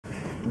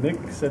Nick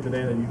said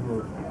today that you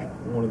were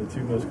one of the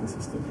two most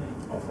consistent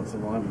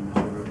offensive linemen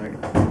this year.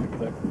 Does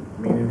that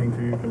mean anything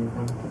to you coming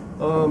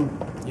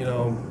from? You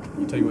know,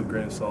 I'll take it with a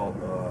grain of salt.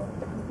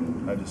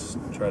 I just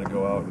try to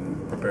go out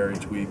and prepare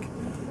each week,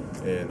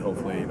 and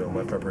hopefully, you know,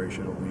 my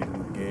preparation will lead into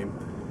the game,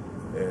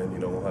 and, you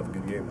know, we'll have a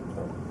good game.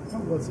 How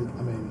was it?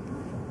 I mean,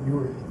 you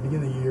were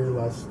beginning of the year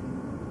last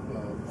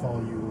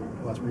fall.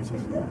 Last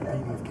preseason, you were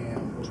competing with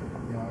Cam.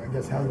 You know, I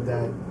guess how did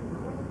that?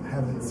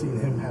 Haven't seen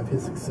him have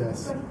his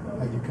success.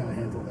 How do you kind of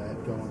handle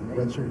that going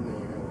redshirt in the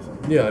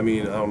year? Yeah, I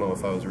mean, I don't know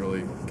if I was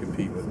really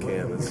competing with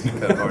Cam. It's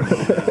kind of hard to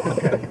do.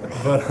 Okay.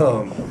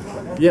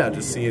 But yeah,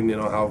 just seeing, you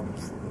know, how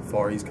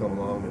far he's come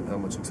along and how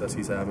much success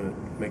he's having,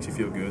 it makes you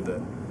feel good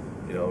that,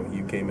 you know,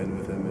 you came in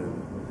with him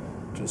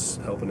and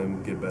just helping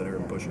him get better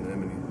and pushing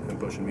him and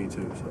pushing me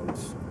too. So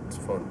it's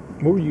fun.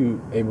 What were you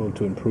able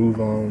to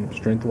improve on,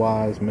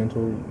 strength-wise,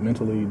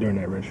 mentally during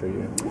that redshirt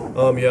year?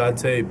 Yeah, I'd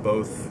say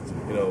both.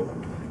 You know,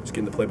 just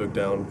getting the playbook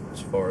down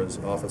as far as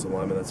offensive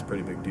lineman, that's a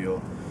pretty big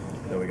deal.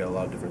 You know, we got a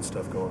lot of different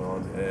stuff going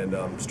on. And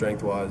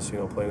strength-wise, you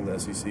know, playing in the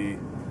SEC,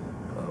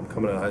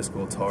 coming out of high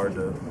school, it's hard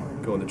to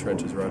go in the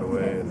trenches right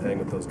away and hang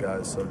with those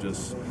guys. So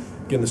just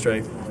getting the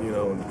strength, you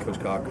know, and Coach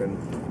Cochran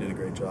did a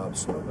great job.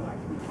 So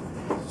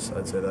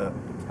I'd say that.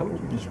 How would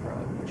you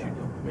describe what you do?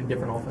 I mean,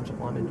 different offensive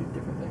linemen do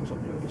different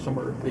things. Some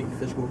are big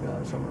physical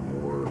guys, some are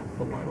more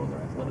reliant on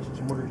their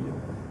athleticism. What are you?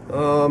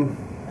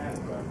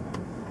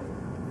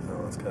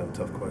 That's kind of a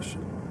tough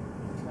question.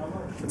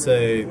 I'd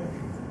say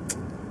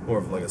more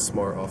of like a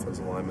smart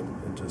offensive lineman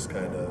and just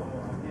kind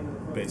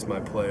of base my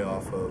play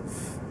off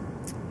of,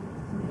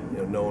 you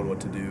know, knowing what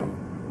to do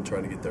and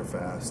trying to get there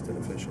fast and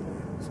efficiently.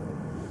 So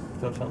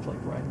it sounds like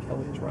Ryan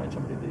Kelly is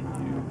somebody that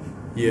you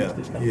yeah,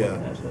 this kind of like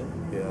an asset.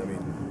 Yeah, I mean,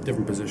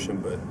 different position,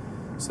 but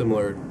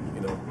similar.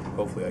 You know,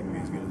 hopefully I can be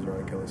as good as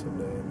Ryan Kelly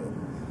someday.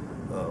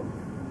 But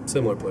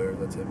similar players,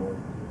 I'd say more.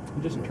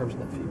 And just in terms of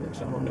that feedback,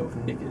 so I don't know if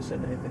Nick has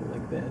said anything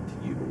like that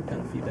to you, but what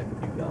kind of feedback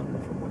have you gotten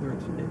from whether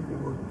it's Nick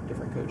or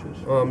different coaches?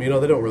 You know,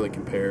 they don't really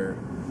compare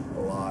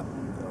a lot.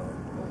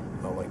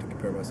 I don't like to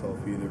compare myself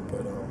either,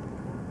 but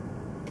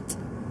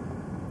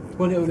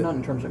well, no, not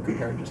in terms of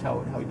comparing, just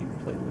how you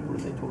played. What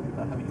have they told you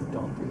about how you've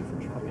done through the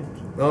first 5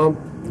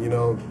 games? You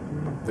know,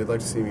 they'd like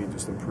to see me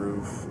just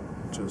improve,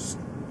 just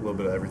a little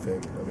bit of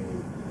everything. I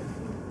mean,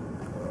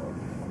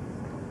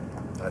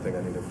 I think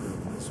I need to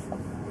improve,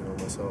 you know,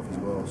 myself as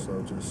well.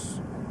 So just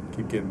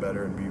keep getting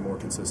better and be more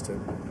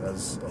consistent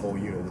as a whole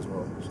unit as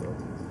well. So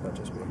not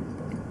just me.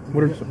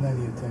 What are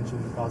any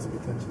attention,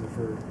 positive attention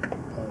for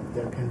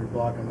Derrick Henry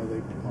block? I know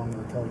they on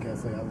the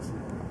telecast they obviously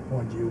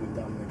wanted you and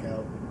Dominic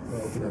out.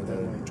 For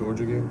the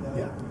Georgia game?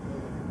 Yeah.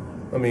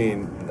 I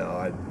mean,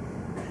 no,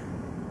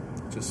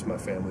 just my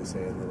family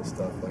saying little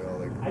stuff like,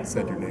 oh, they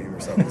said your name or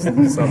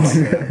something,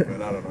 something like that,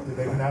 but I don't know. Did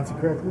they pronounce it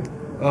correctly?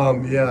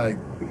 Yeah,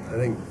 I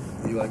think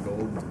Eli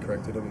Gold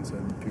corrected him and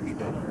said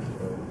Pierschbacher,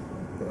 so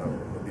I don't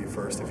know, it'd be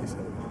first if he said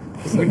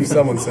it. Maybe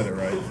someone said it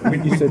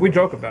right. We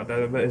joke about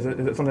that, but is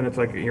it something that's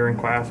like you're in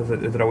class? Is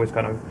it always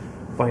kind of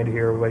funny to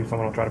hear like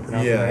someone will try to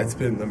pronounce it? Yeah, it's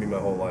been, I mean, my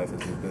whole life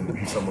it's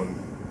been someone,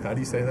 how do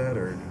you say that?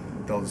 Or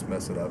they'll just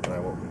mess it up and I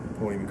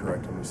won't even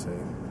correct them, just say,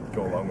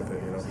 go along with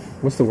it, you know.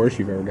 What's the worst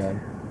you've ever gotten?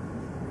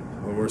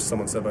 The worst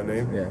someone said my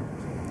name? Yeah.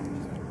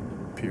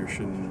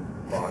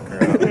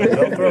 Pierschbacher.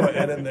 They'll throw an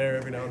N in there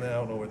every now and then. I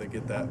don't know where they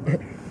get that, but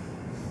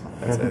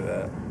I'd say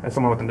that. As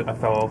someone with a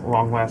fellow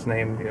long last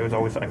name, it was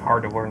always like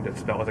hard to learn to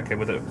spell as a kid.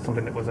 Was it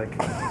something that was like?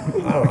 I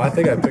don't know. I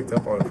think I picked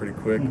up on it pretty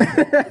quick.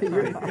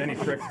 Any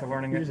tricks to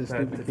learning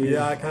it?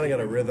 Yeah, I kind of got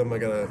a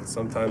rhythm.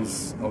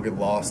 Sometimes I'll get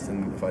lost,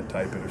 and if I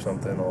type it or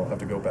something, I'll have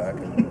to go back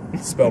and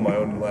spell my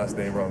own last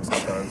name wrong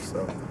sometimes.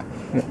 So.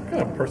 What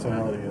kind of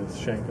personality is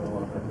Shank in the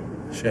locker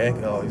room?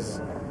 Shank? Oh,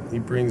 he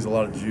brings a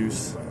lot of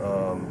juice.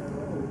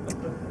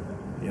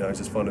 You know, it's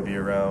just fun to be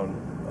around.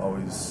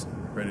 Always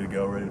ready to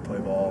go, ready to play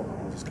ball.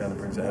 Just kind of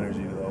brings the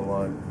energy to the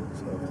O-line.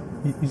 So.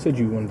 You said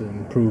you wanted to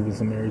improve in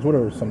some areas. What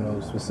are some of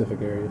those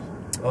specific areas?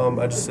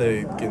 I'd just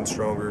say getting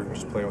stronger,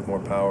 just playing with more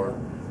power,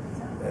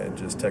 and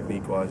just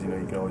technique-wise, you know,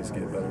 you can always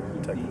get better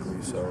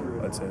technically.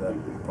 So I'd say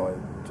that probably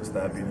just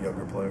that being a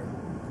younger player.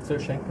 So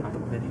Shank put up a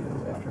video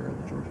after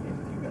the Georgia game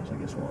with you guys, I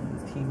guess, on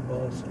the team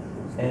bus,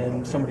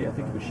 and somebody, I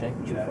think it was Shank,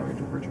 was referring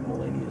to Richard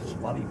Mullaney as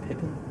Slotty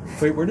Pippen.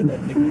 Wait, where did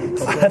that nickname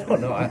come from? I don't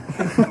know.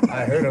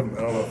 I heard him.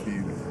 I don't know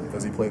if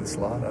does he play the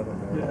slot? I don't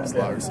know. Yeah,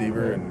 slot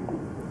receiver, and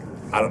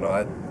I don't know.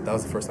 That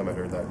was the first time I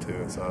heard that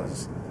too, so I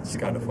was just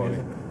kind of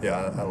funny.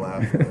 Yeah, I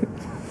laughed.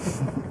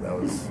 But that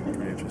was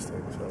pretty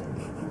interesting. So.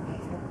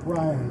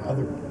 Ryan and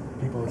other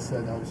people have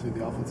said obviously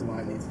the offensive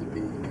line needs to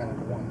be kind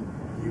of one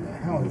unit.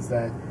 How is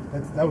that?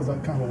 That was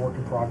kind of a work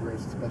in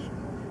progress, especially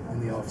in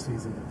the off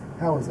season.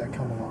 How has that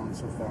come along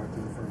so far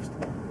through the first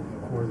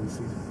quarter of the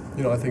season?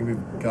 You know, I think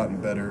we've gotten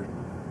better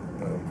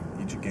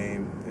each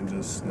game, and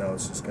just now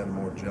it's just kind of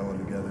more gelling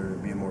together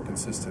and being more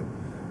consistent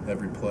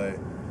every play,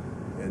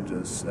 and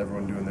just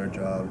everyone doing their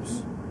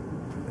jobs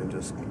and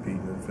just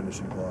competing and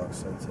finishing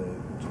blocks. I'd say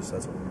just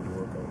that's what we need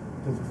to work on.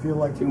 Does it feel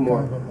like kind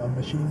of a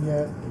machine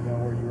yet? You know,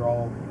 where you're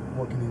all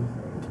working in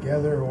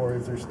together, or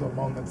is there still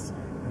moments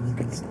when you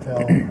can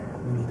tell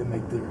we need to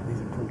make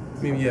these improvements?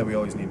 I mean, yeah, we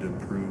always need to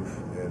improve,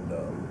 and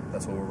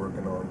that's what we're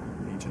working on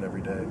each and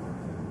every day.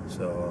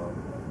 So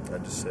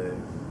I'd just say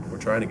we're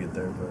trying to get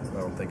there, but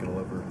I don't think it'll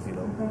ever, you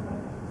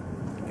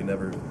can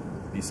never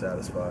be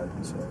satisfied.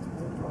 So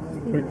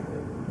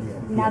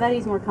now that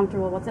he's more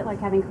comfortable, what's it like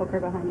having Coker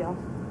behind y'all?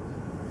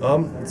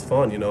 It's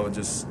fun,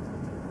 just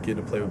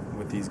getting to play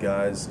with these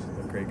guys,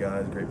 great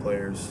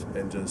players,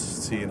 and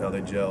just seeing how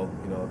they gel.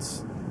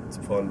 It's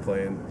fun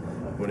playing,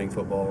 winning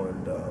football,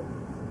 and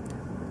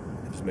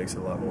it just makes it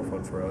a lot more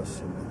fun for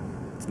us. And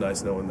it's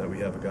nice knowing that we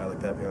have a guy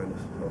like that behind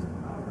us. So.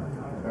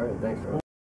 All right, thanks, Ross.